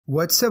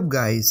What's up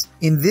guys,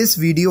 in this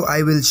video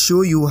I will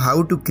show you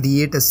how to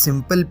create a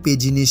simple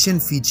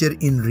pagination feature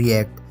in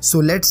React. So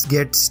let's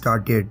get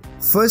started.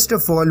 First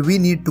of all, we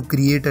need to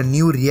create a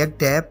new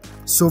React app.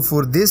 So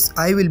for this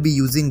I will be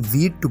using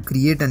vite to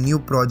create a new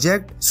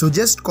project. So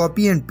just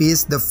copy and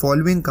paste the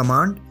following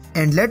command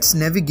and let's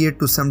navigate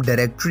to some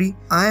directory.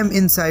 I am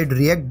inside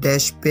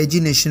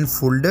react-pagination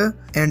folder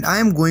and I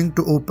am going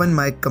to open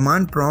my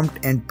command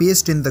prompt and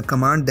paste in the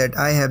command that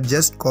I have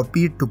just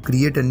copied to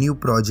create a new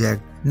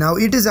project. Now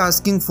it is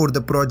asking for the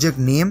project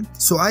name,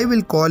 so I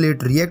will call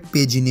it React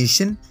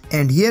Pagination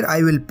and here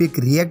I will pick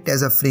React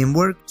as a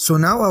framework. So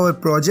now our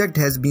project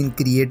has been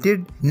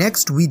created.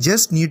 Next we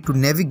just need to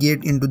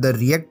navigate into the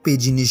React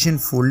Pagination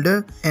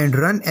folder and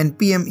run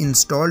npm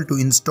install to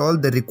install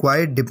the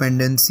required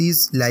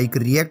dependencies like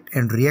React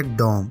and React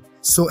DOM.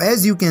 So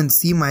as you can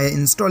see, my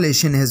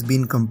installation has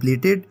been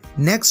completed.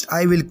 Next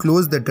I will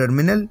close the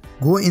terminal,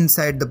 go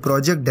inside the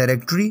project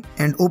directory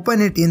and open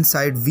it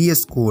inside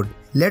VS Code.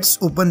 Let's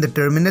open the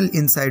terminal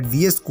inside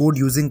VS Code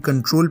using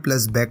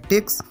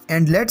Ctrl+backticks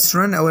and let's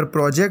run our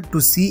project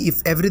to see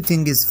if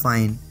everything is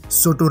fine.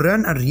 So to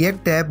run a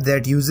React app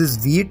that uses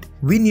vite,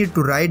 we need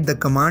to write the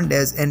command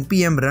as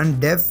npm run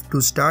dev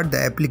to start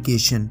the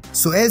application.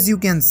 So as you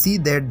can see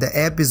that the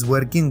app is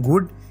working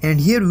good. And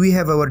here we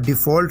have our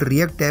default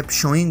React app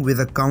showing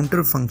with a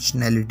counter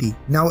functionality.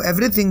 Now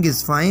everything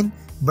is fine,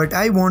 but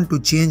I want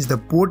to change the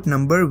port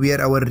number where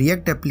our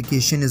React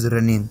application is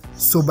running.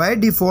 So by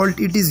default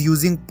it is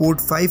using port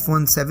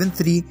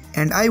 5173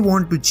 and I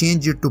want to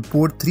change it to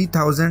port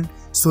 3000.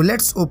 So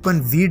let's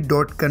open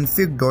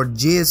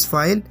vite.config.js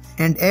file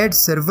and add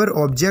server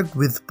object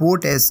with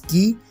port as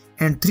key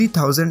and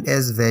 3000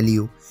 as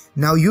value.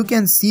 Now you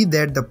can see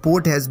that the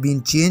port has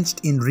been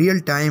changed in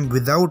real time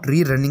without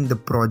rerunning the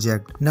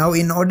project. Now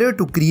in order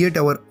to create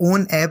our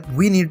own app,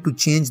 we need to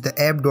change the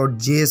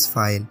app.js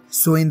file.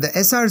 So in the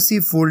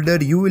src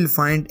folder you will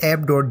find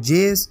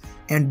app.js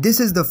and this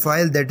is the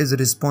file that is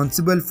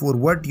responsible for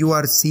what you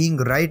are seeing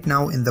right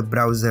now in the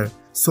browser.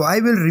 So I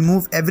will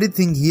remove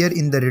everything here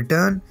in the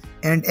return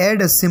and add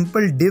a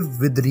simple div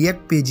with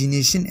React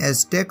Pagination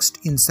as text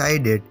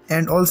inside it,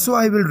 and also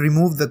I will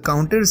remove the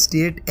counter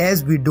state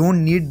as we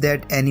don't need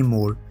that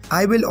anymore.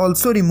 I will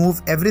also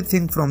remove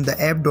everything from the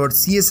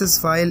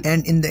app.css file,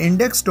 and in the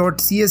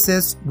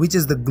index.css, which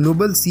is the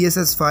global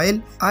CSS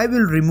file, I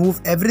will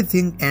remove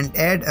everything and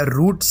add a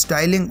root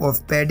styling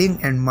of padding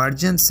and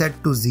margin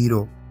set to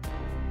 0.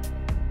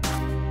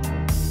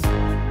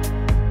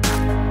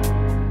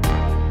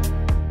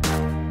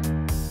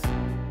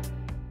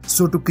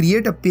 So to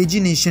create a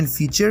pagination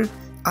feature,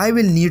 I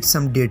will need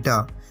some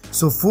data.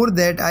 So for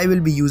that I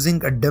will be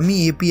using a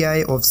dummy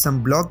API of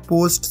some blog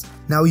posts.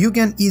 Now you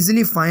can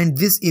easily find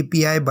this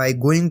API by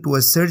going to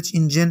a search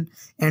engine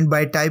and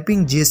by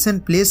typing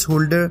JSON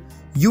placeholder,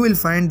 you will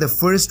find the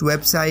first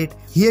website.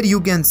 Here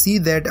you can see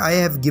that I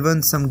have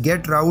given some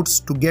get routes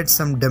to get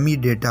some dummy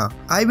data.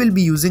 I will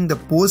be using the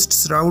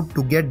posts route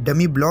to get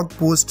dummy blog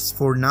posts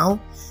for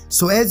now.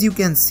 So as you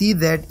can see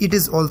that it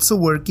is also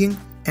working.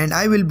 And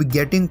I will be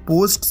getting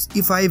posts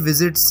if I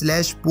visit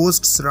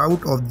 /posts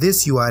route of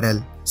this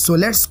URL. So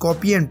let's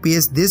copy and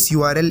paste this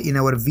URL in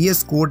our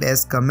VS Code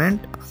as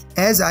comment,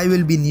 as I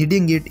will be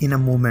needing it in a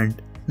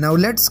moment. Now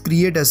let's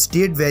create a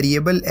state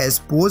variable as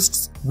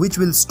posts which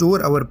will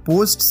store our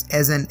posts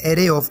as an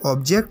array of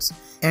objects,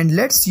 and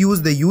let's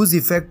use the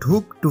useEffect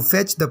hook to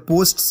fetch the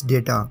posts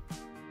data.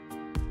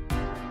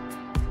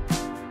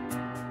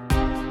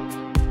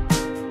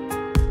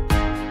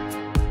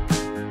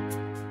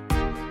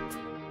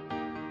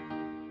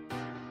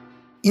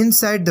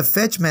 Inside the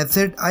fetch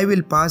method, I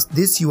will pass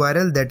this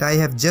URL that I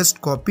have just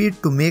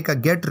copied to make a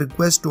GET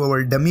request to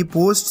our dummy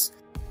posts.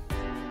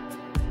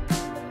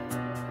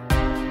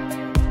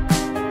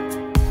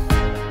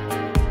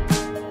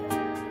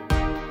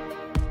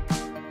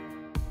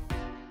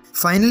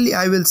 Finally,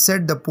 I will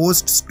set the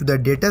posts to the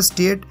data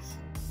state.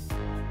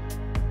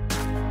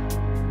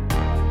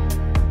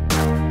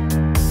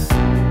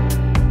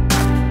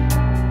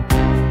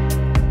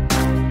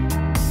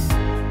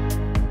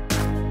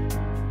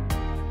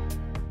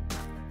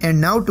 And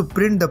now to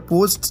print the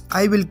posts,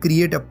 I will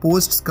create a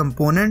posts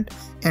component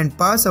and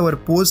pass our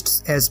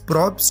posts as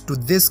props to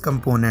this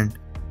component.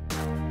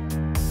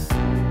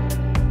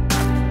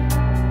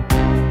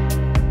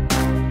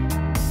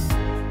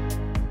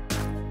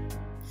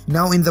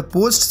 Now in the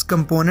posts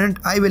component,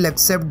 I will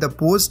accept the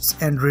posts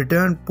and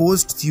return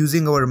posts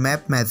using our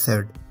map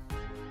method.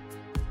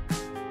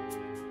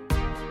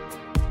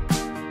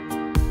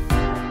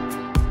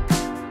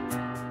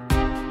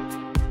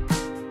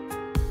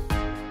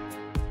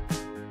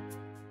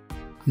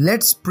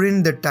 Let's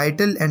print the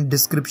title and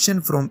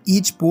description from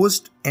each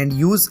post and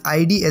use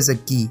ID as a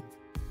key.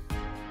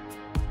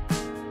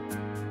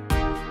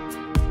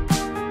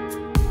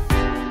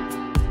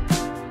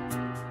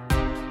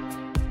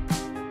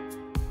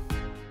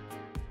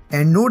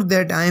 And note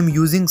that I am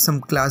using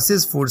some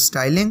classes for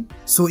styling.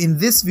 So in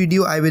this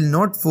video I will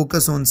not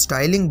focus on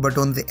styling but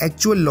on the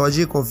actual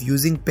logic of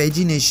using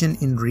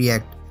pagination in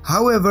React.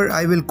 However,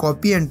 I will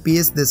copy and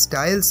paste the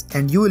styles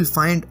and you will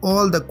find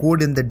all the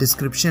code in the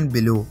description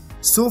below.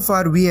 So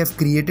far we have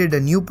created a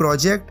new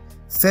project,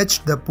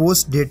 fetched the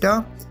post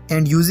data,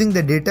 and using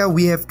the data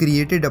we have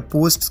created a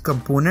posts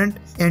component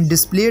and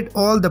displayed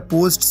all the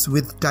posts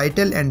with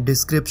title and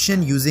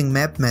description using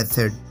map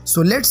method.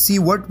 So let's see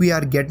what we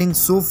are getting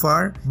so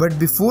far, but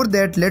before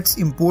that let's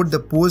import the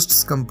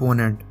posts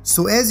component.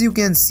 So as you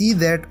can see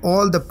that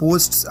all the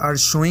posts are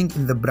showing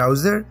in the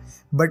browser,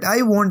 but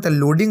I want a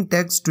loading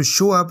text to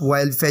show up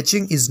while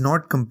fetching is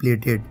not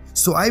completed.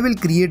 So I will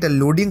create a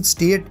loading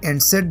state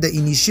and set the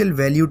initial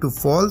value to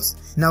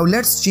false. Now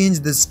let's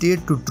change the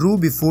state to true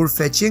before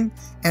fetching,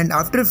 and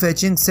after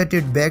fetching set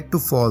it back to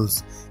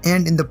false.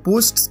 And in the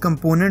posts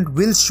component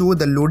will show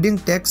the loading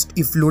text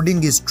if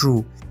loading is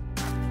true.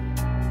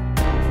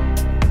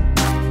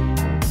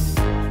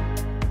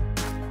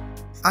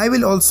 I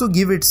will also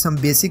give it some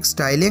basic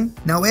styling.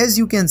 Now as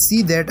you can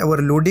see that our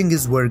loading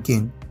is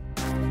working.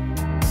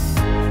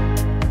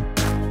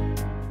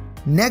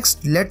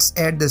 Next, let's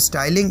add the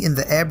styling in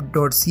the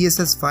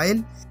app.css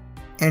file,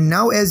 and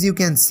now as you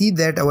can see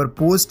that our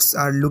posts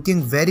are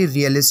looking very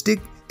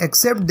realistic,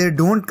 except they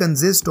don't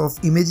consist of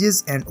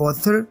images and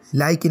author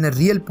like in a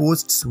real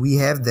posts we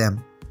have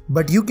them.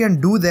 But you can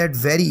do that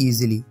very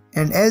easily.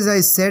 And as I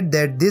said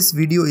that this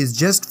video is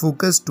just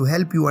focused to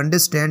help you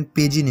understand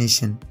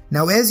pagination.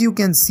 Now as you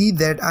can see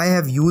that I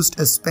have used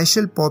a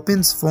special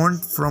Poppins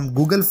font from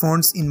Google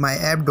Fonts in my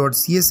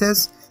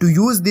app.css. To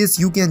use this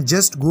you can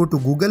just go to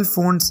Google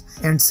Fonts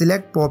and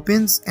select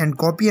Poppins and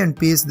copy and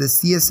paste the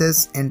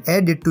CSS and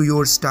add it to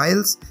your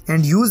styles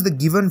and use the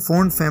given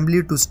font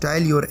family to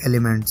style your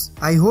elements.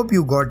 I hope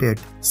you got it.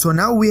 So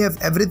now we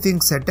have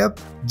everything set up,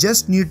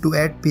 just need to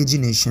add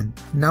pagination.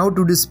 Now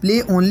to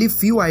display only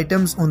few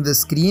items on the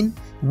screen,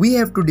 we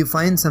have to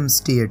define some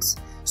states.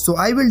 So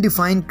I will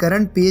define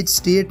current page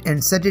state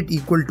and set it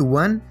equal to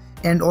 1,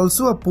 and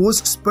also a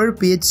posts per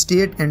page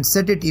state and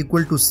set it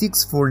equal to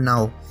 6 for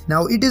now.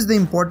 Now it is the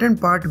important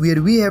part where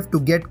we have to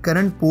get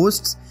current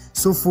posts.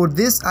 So for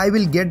this I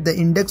will get the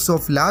index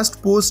of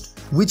last post,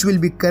 which will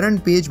be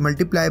current page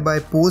multiplied by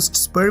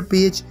posts per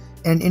page,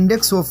 and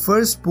index of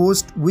first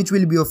post, which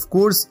will be of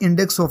course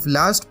index of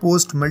last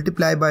post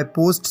multiplied by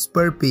posts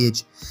per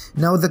page.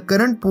 Now the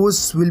current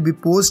posts will be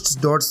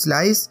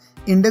posts.slice,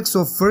 index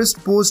of first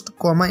post,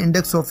 comma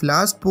index of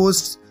last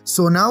posts.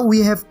 So now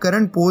we have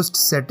current posts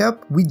set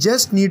up. We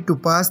just need to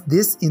pass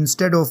this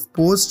instead of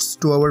posts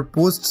to our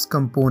posts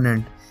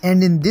component,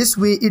 and in this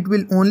way it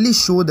will only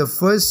show the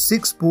first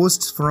 6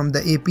 posts from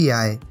the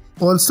API.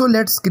 Also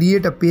let's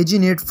create a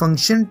paginate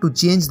function to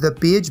change the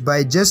page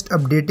by just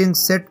updating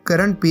set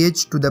current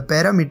page to the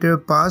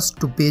parameter passed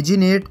to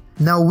paginate.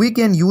 Now we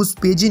can use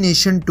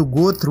pagination to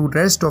go through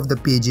rest of the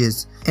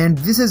pages, and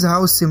this is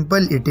how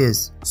simple it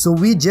is. So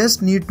we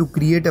just need to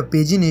create a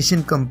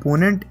pagination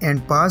component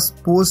and pass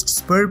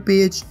posts per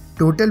page,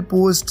 total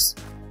posts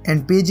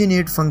and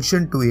paginate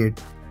function to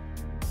it.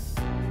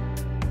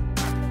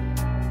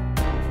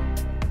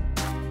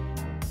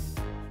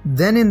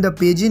 Then in the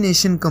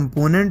pagination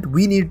component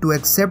we need to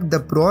accept the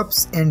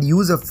props and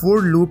use a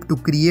for loop to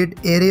create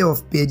array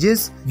of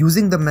pages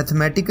using the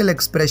mathematical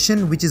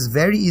expression, which is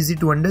very easy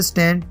to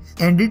understand,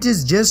 and it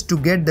is just to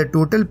get the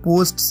total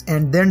posts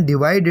and then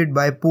divide it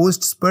by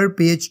posts per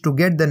page to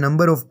get the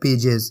number of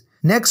pages.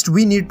 Next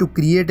we need to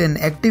create an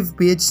active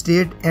page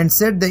state and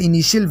set the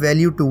initial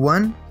value to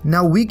 1.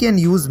 Now we can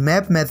use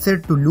map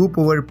method to loop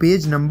our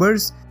page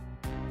numbers.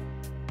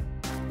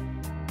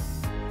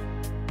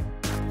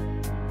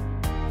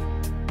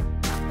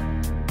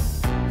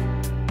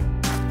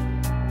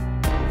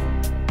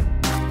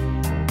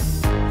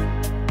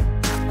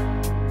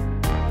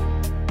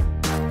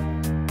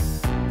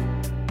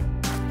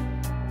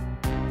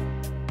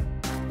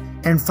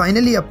 And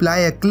finally apply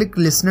a click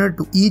listener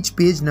to each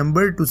page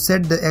number to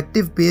set the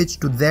active page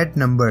to that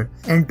number,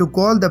 and to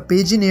call the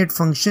paginate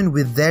function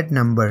with that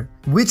number,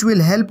 which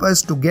will help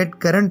us to get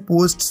current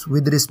posts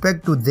with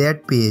respect to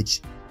that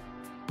page.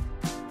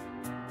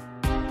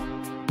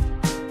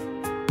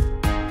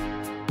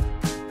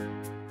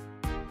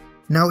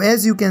 Now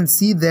as you can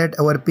see that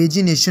our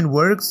pagination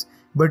works,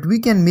 but we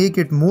can make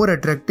it more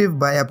attractive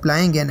by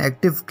applying an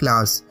active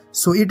class.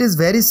 So it is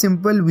very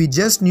simple, we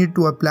just need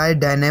to apply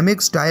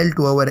dynamic style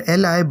to our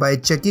li by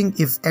checking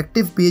if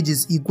active page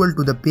is equal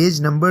to the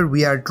page number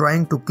we are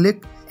trying to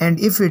click, and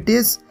if it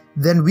is,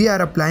 then we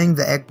are applying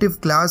the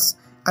active class,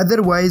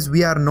 otherwise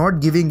we are not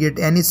giving it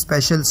any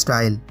special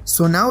style.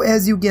 So now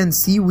as you can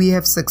see we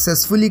have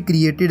successfully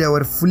created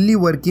our fully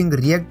working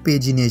React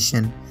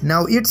pagination.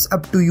 Now it's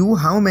up to you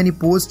how many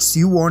posts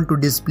you want to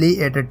display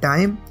at a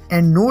time,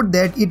 and note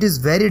that it is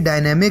very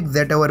dynamic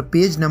that our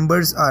page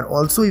numbers are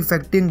also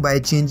affecting by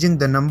changing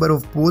the number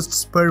of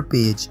posts per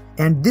page,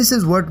 and this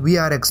is what we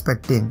are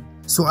expecting.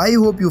 So I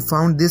hope you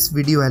found this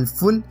video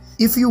helpful.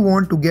 If you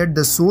want to get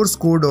the source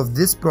code of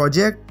this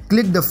project,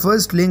 click the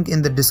first link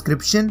in the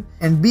description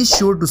and be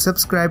sure to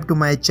subscribe to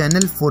my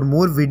channel for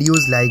more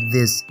videos like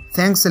this.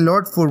 Thanks a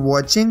lot for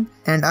watching,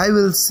 and I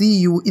will see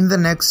you in the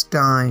next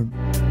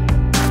time.